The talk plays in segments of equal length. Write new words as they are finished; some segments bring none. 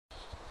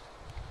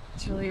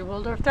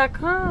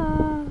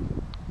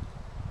JuliaWaldorf.com.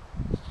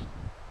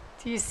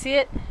 Do you see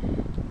it?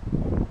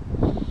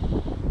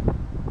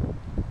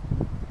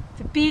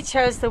 The beach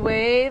has the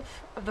wave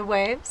of the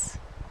waves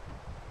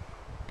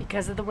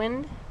because of the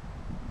wind.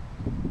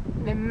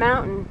 The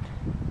mountain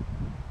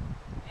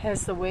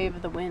has the wave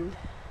of the wind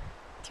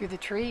through the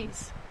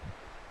trees,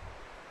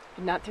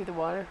 but not through the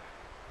water.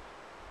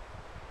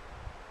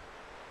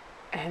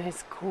 And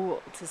it's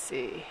cool to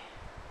see,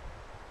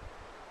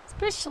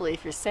 especially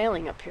if you're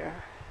sailing up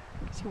here.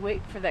 So you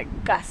wait for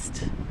that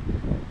gust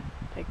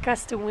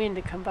of wind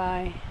to come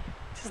by,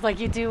 just like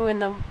you do in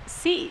the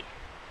sea,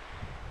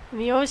 in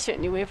the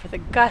ocean. You wait for the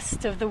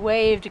gust of the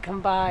wave to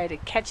come by to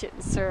catch it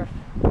and surf.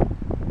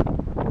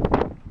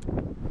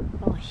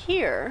 Well,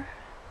 here,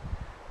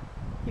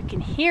 you can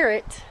hear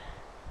it,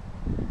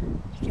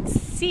 you can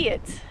see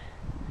it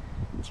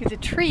through the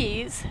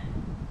trees,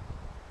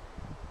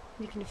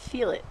 you can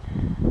feel it.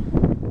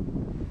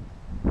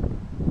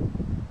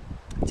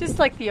 Just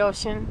like the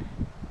ocean,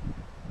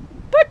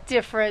 but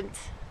different.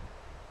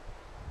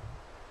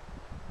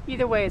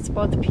 Either way, it's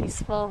both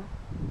peaceful,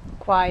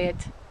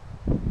 quiet,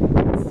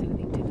 and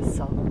soothing to the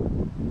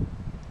soul.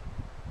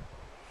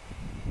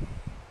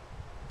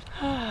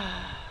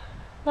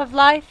 Love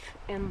life,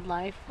 and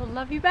life will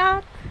love you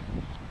back.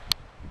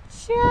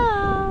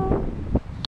 Ciao.